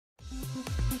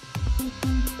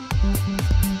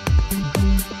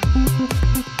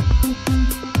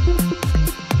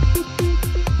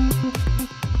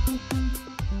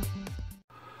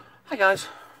guys,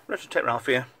 Retro Tech Ralph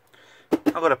here.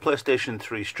 I've got a PlayStation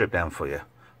 3 strip down for you.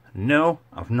 No,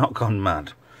 I've not gone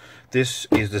mad. This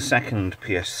is the second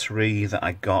PS3 that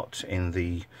I got in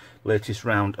the latest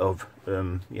round of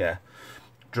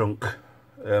drunk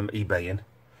eBaying.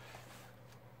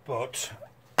 But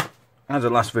as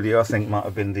the last video I think might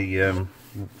have been the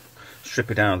strip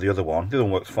it down of the other one. The other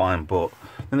one works fine, but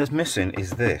then that's missing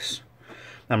is this.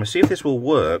 Now I'm going to see if this will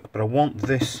work, but I want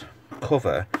this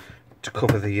cover to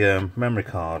cover the memory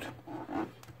card,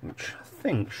 which I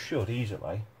think should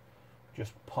easily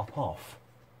just pop off.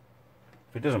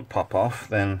 If it doesn't pop off,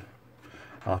 then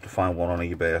I'll have to find one on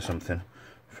eBay or something.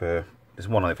 There's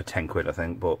one on it for 10 quid I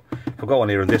think, but if I've got one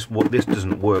here and this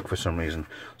doesn't work for some reason.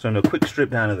 So I'm going to quick strip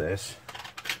down of this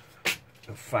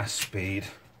at fast speed,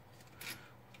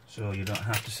 so you don't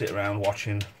have to sit around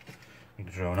watching me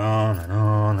drone on and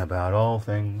on about all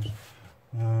things.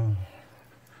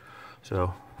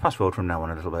 So fast forward from now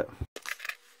on a little bit.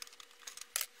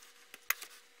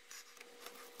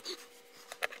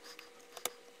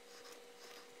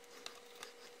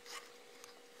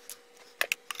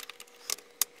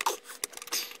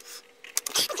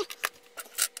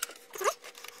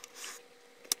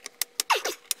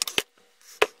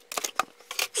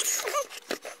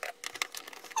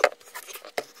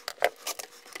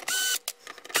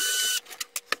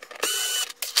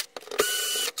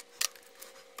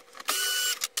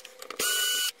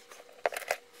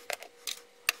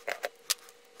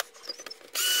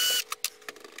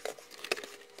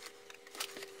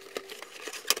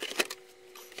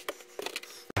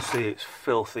 See, it's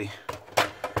filthy.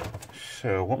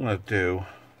 So what I'm going to do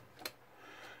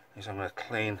is I'm going to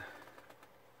clean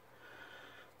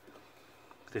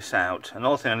this out, and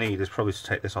all thing I need is probably to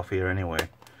take this off here anyway.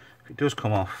 If it does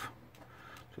come off,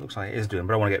 it looks like it is doing,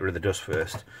 but I want to get rid of the dust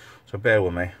first, so bear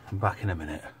with me, I'm back in a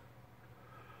minute.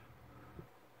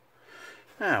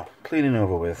 Now, cleaning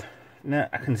over with. Now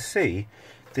I can see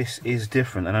this is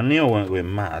different, and I knew I weren't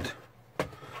going mad.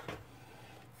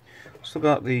 Still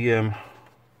got the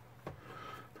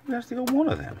we actually got one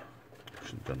of them. I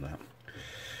shouldn't have done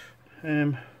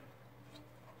that.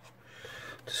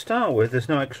 To start with, there's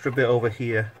no extra bit over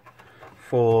here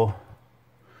for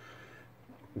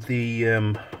the it's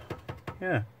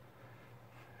not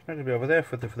going to be over there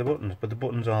for the buttons, but the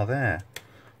buttons are there.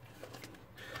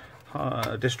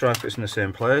 Disk drive fits in the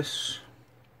same place.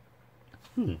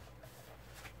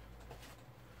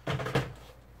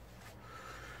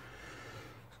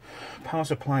 Power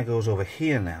supply goes over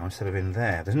here now instead of in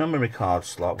there. There's no memory card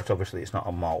slot, which obviously it's not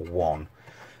a Mark 1.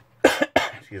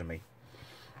 Excuse me.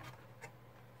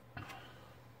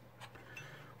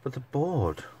 But the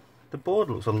board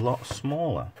looks a lot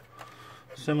smaller.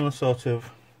 Similar sort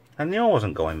of. I knew I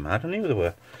wasn't going mad. I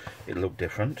knew it looked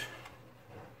different.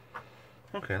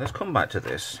 Okay, let's come back to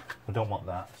this. I don't want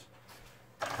that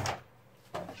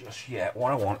just yet.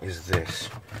 What I want is this.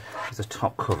 Is the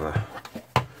top cover.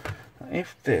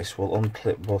 If this will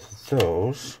unclip both of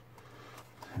those,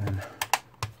 then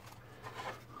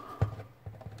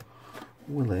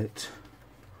will it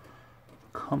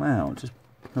come out? Just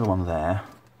another one there.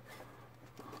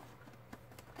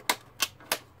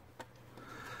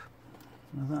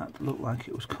 Now that looked like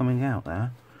it was coming out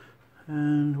there.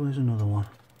 And where's another one?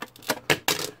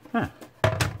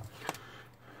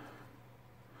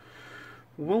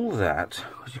 Will that,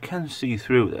 because you can see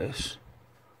through this,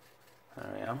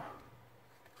 there I am.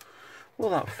 Will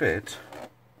that fit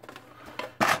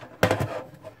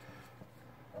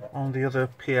on the other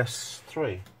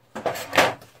PS3?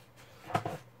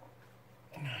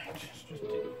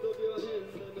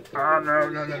 No.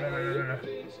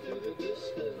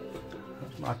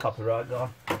 That's my copyright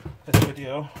gone. This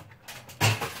video.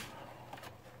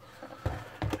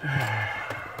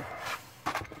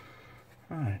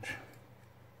 Right.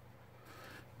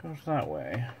 Goes that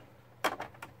way.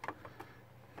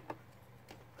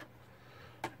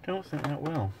 I don't think that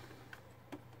will.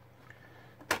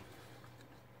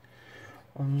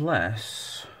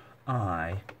 Unless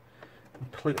I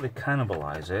completely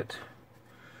cannibalize it,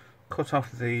 cut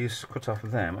off these, cut off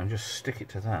them, and just stick it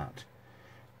to that.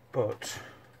 But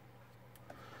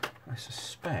I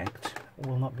suspect it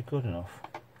will not be good enough.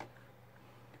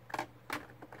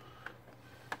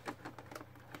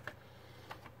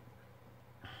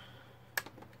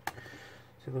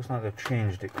 So it looks like they've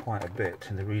changed it quite a bit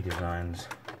in the redesigns.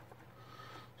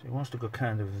 So it wants to go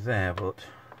kind of there, but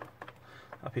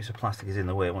that piece of plastic is in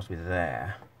the way, it wants to be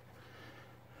there.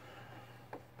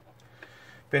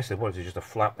 Basically what it is just a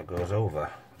flap that goes over,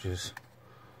 which is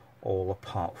all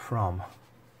apart from.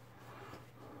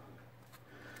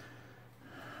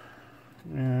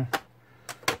 Yeah.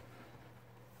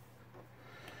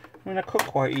 I mean, I could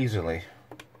quite easily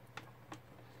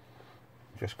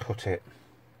just cut it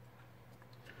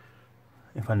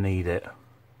if I need it.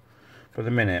 For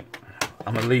the minute,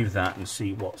 I'm going to leave that and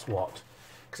see what's what.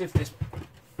 Because if this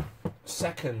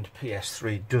second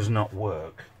PS3 does not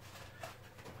work,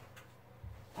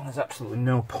 there's absolutely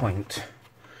no point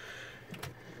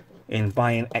in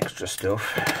buying extra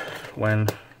stuff when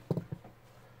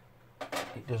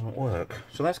it doesn't work.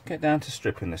 So let's get down to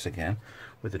stripping this again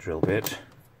with the drill bit.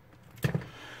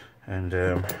 And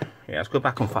yeah, let's go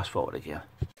back and fast forward again.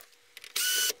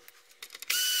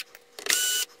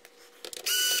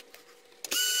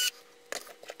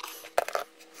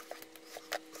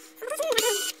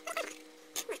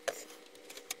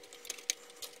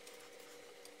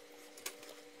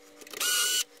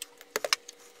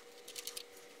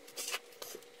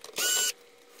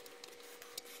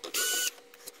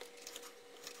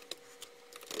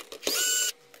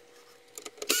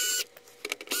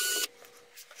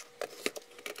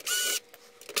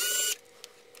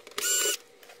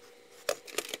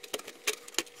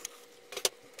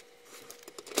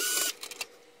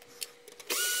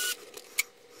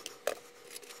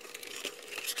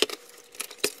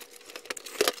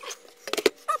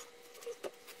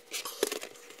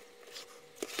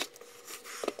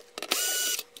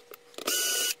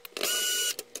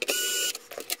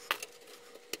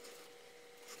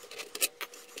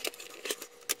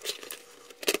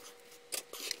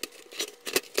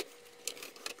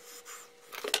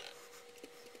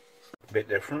 Bit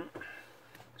different.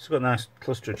 It's got a nice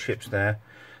cluster of chips there.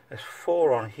 There's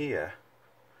 4 on here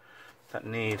that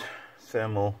need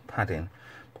thermal padding,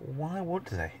 but why would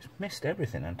they? It's missed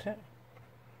everything, hasn't it?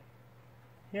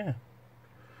 Yeah,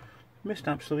 missed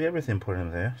absolutely everything put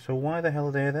in there. So why the hell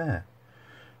are they there?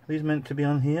 Are these meant to be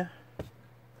on here?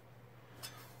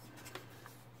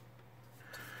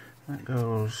 That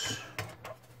goes.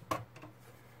 Oh,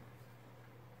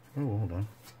 hold on.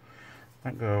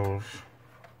 That goes.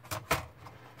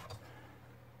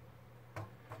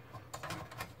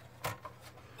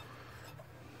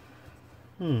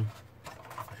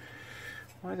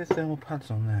 Why are the thermal pads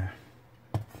on there?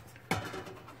 So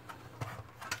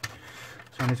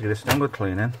I need to get this done with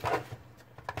cleaning.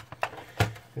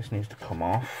 This needs to come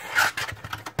off.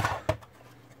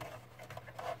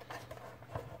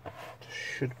 There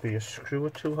should be a screw or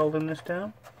two holding this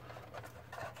down.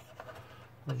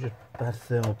 Or just bad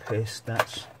thermal paste,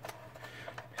 that's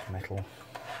metal.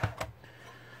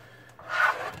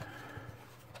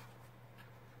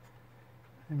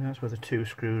 Maybe that's where the 2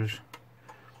 screws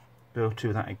go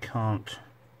to that I can't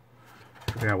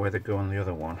figure out where they go on the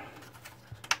other one.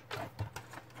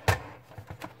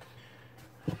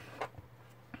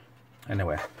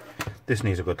 Anyway, this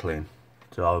needs a good clean,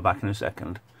 so I'll be back in a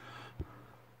second.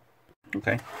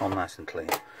 Okay, all nice and clean.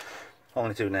 All I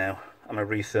need to do now, I'm going to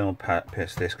re-thermal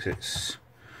paste this because it's...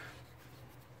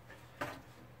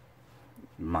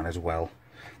 might as well.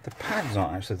 The pads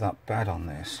aren't actually that bad on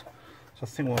this, so I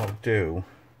think what I'll do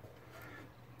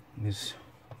is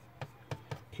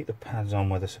keep the pads on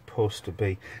where they're supposed to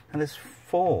be. Now there's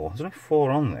 4, there's only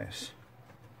 4 on this.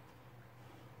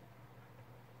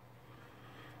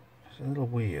 It's a little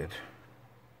weird.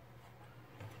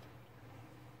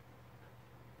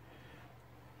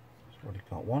 I've already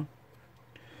got one.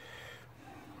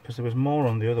 Because there was more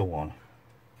on the other one.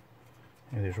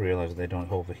 I just realised they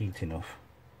don't overheat enough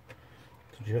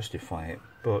to justify it,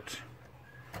 but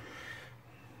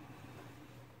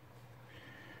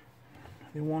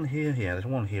there's one here, yeah, there's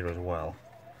one here as well.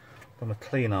 I'm going to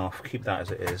clean off, keep that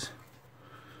as it is,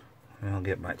 and I'll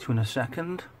get back to you in a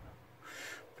second.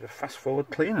 Bit of fast forward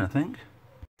clean, I think.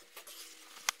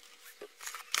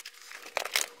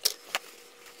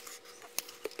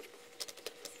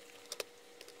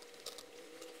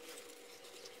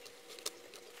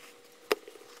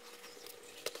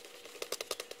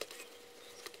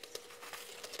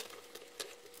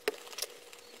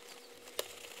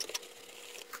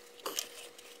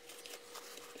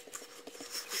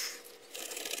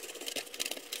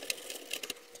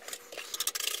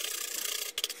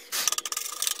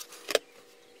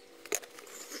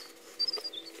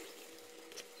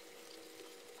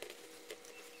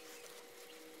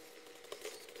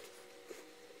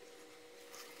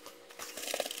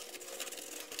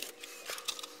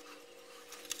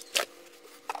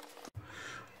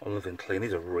 I love them clean.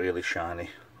 These are really shiny.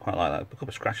 Quite like that. A couple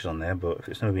of scratches on there, but if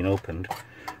it's never been opened,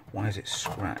 why is it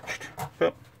scratched?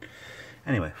 But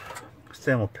anyway, let's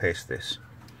thermal paste this.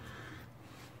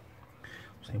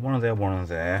 So one on there, one on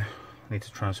there. I need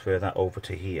to transfer that over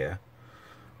to here.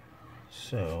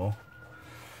 So,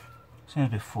 same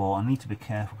as before, I need to be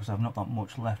careful because I've not got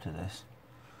much left of this.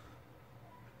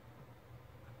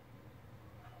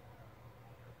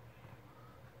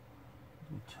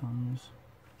 tons.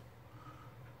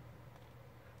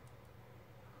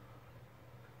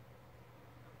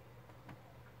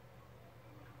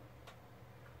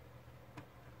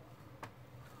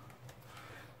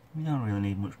 We don't really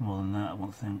need much more than that, I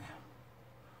won't think.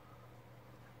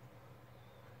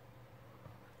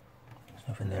 There's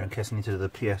nothing there in case I need to do the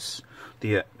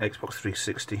Xbox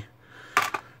 360.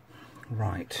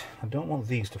 Right, I don't want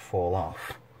these to fall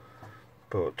off,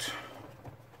 but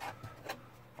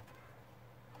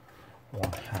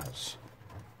one has.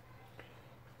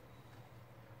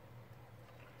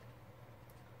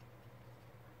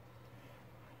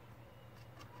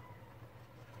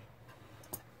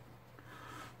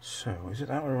 So, is it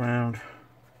that way around?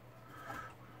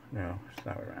 No, it's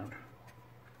that way around.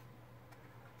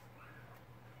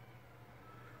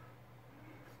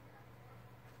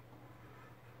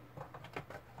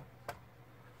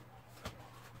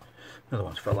 Another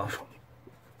one's fell off.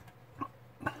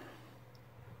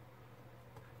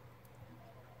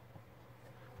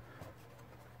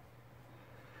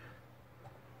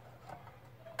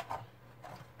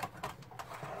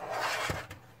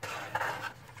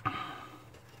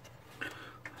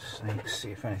 Let's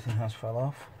see if anything has fell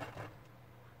off.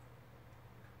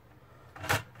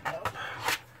 Nope.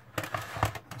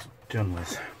 That's done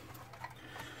with.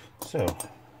 So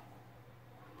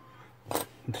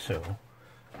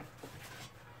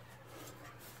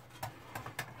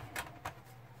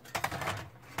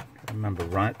remember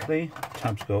rightly,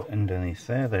 tabs go underneath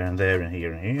there, there and there, and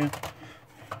here,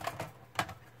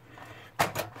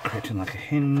 creating like a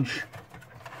hinge.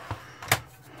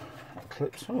 That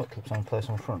clips. Oh, it clips on place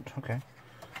on front. Okay,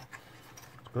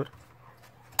 that's good.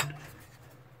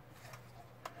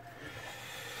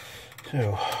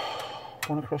 So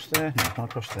one across there, no, one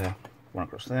across there, one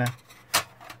across there.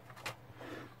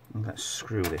 And let's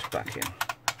screw this back in.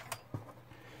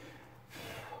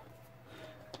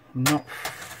 I'm not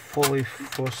fully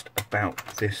fussed about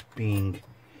this being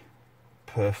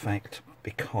perfect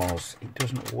because it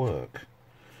doesn't work,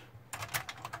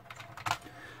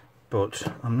 but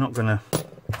I'm not gonna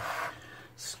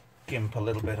skimp a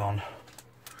little bit on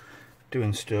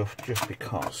doing stuff just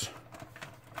because.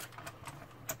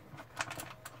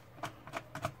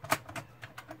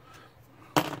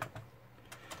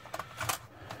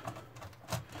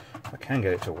 If I can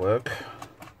get it to work,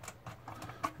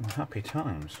 I'm happy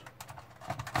times.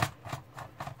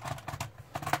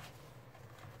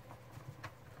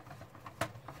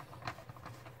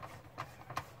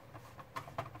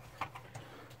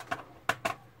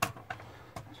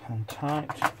 Hand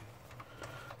tight.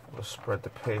 Will spread the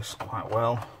paste quite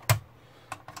well.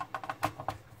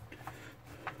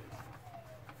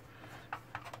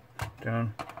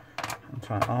 Done. Hand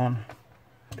tight on.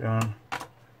 Done.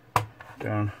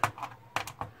 Done.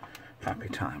 Happy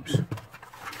times.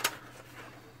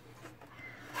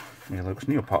 It looks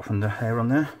new apart from the hair on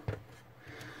there.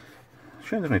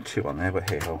 Sure, there's only two on there, but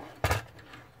hey ho.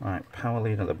 Right, power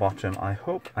lead at the bottom. I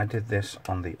hope I did this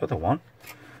on the other one.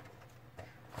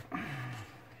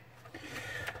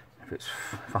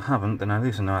 If I haven't, then at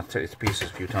least I know how to take it to pieces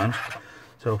a few times.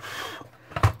 So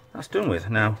that's done with.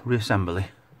 Now reassembly.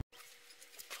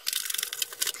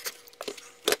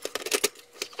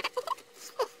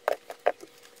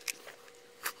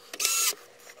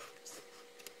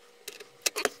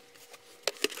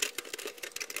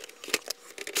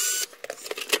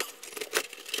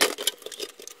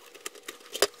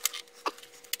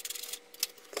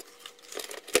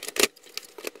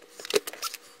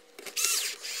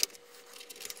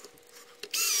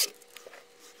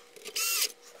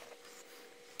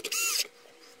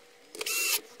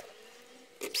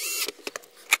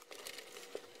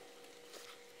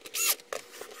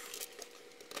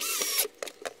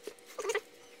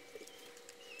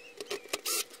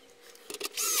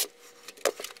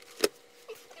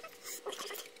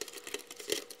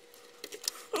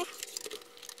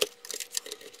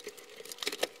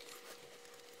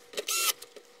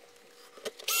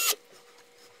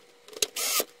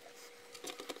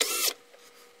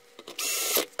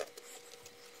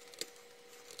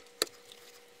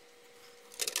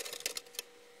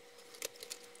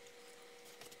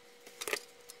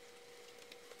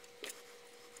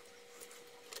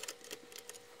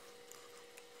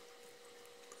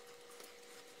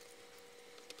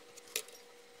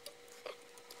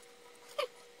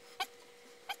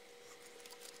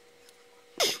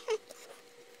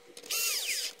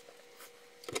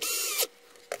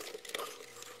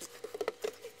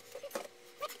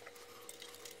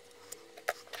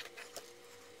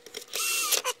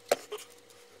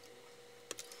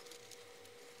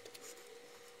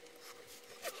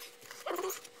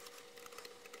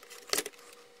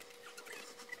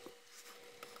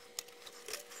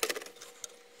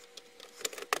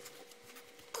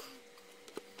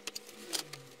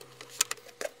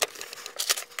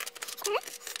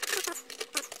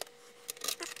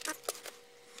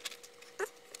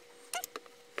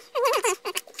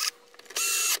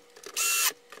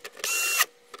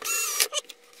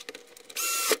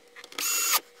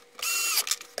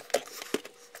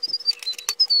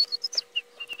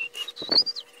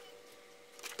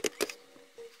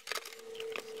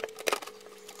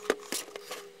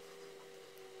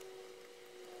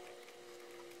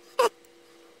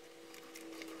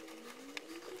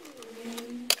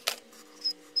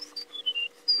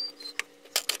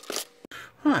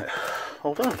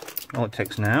 hold on. All it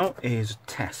takes now is a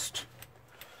test.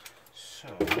 So,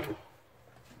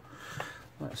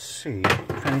 let's see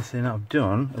if anything I've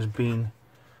done has been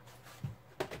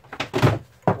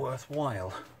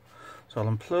worthwhile. So I'll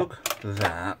unplug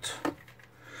that,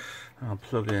 and I'll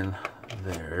plug in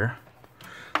there.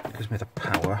 It gives me the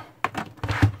power.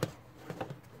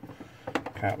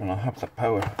 Okay, when I have the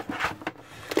power,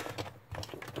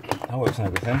 that works and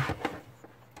everything.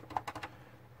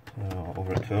 So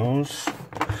over it goes.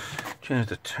 Change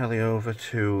the telly over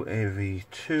to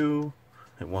AV2.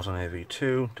 It was on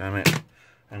AV2, damn it.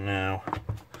 And now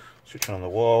switch on the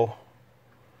wall,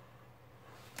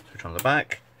 switch on the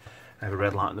back. I have a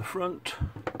red light in the front.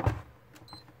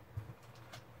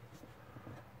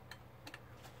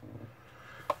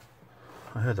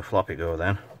 I heard the floppy go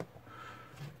then.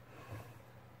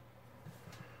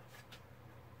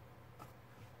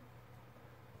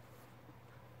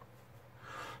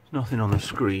 There's nothing on the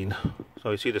screen.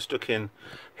 So it's either stuck in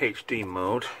HD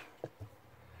mode,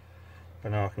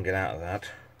 but now I can get out of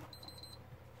that.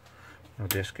 No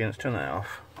disc in, let's turn that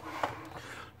off.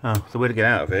 Now, the way to get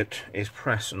out of it is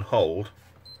press and hold.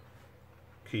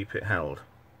 Keep it held.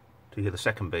 To hear the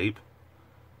second beep.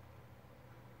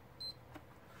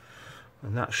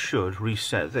 And that should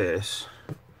reset this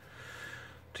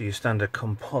to your standard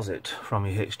composite from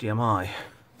your HDMI.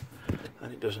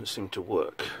 And it doesn't seem to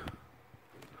work.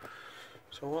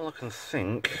 So all I can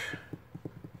think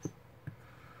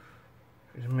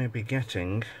is maybe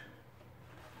getting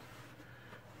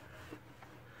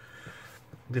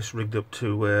this rigged up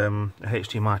to a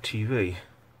HDMI TV.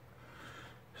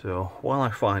 So while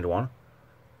I find one,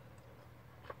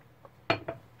 I'll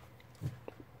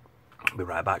be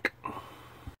right back.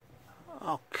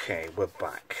 Okay, we're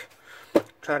back.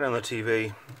 Tried it on the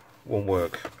TV, won't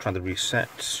work. Tried the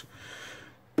resets,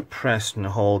 pressed and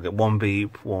hold, get one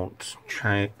beep, won't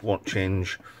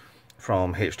change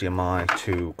from HDMI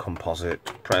to composite.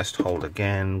 Pressed, hold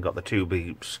again, got the two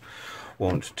beeps,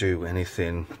 won't do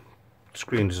anything.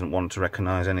 Screen doesn't want to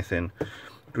recognise anything.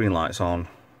 Green light's on.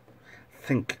 I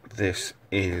think this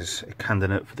is a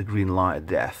candidate for the green light of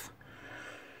death.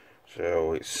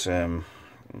 So it's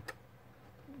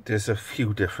there's a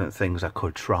few different things I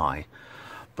could try,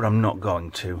 but I'm not going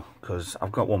to, because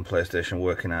I've got one PlayStation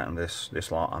working out on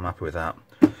this lot. I'm happy with that.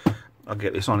 I'll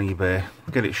get this on eBay,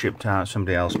 get it shipped out.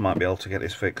 Somebody else might be able to get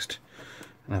this fixed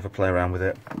and have a play around with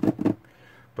it.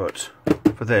 But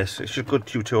for this, it's just a good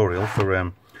tutorial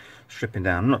for stripping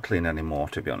down. I'm not cleaning anymore,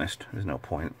 to be honest. There's no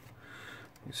point.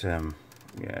 It's yeah,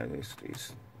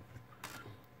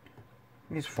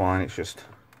 it's fine. It's just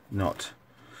not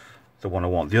the one I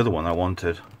want. The other one I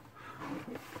wanted,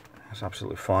 it's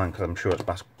absolutely fine because I'm sure it's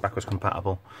backwards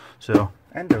compatible. So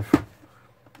end of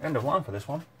line for this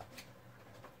one.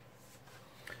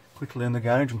 Quickly in the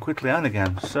garage and quickly out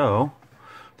again. So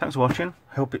thanks for watching.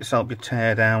 Hope it's helped you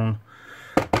tear down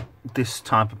this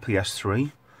type of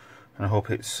PS3. And I hope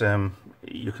it's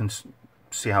you can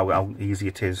see how easy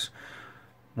it is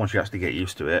once you actually get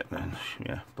used to it. And,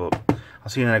 yeah, but I'll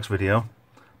see you in the next video.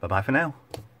 Bye bye for now.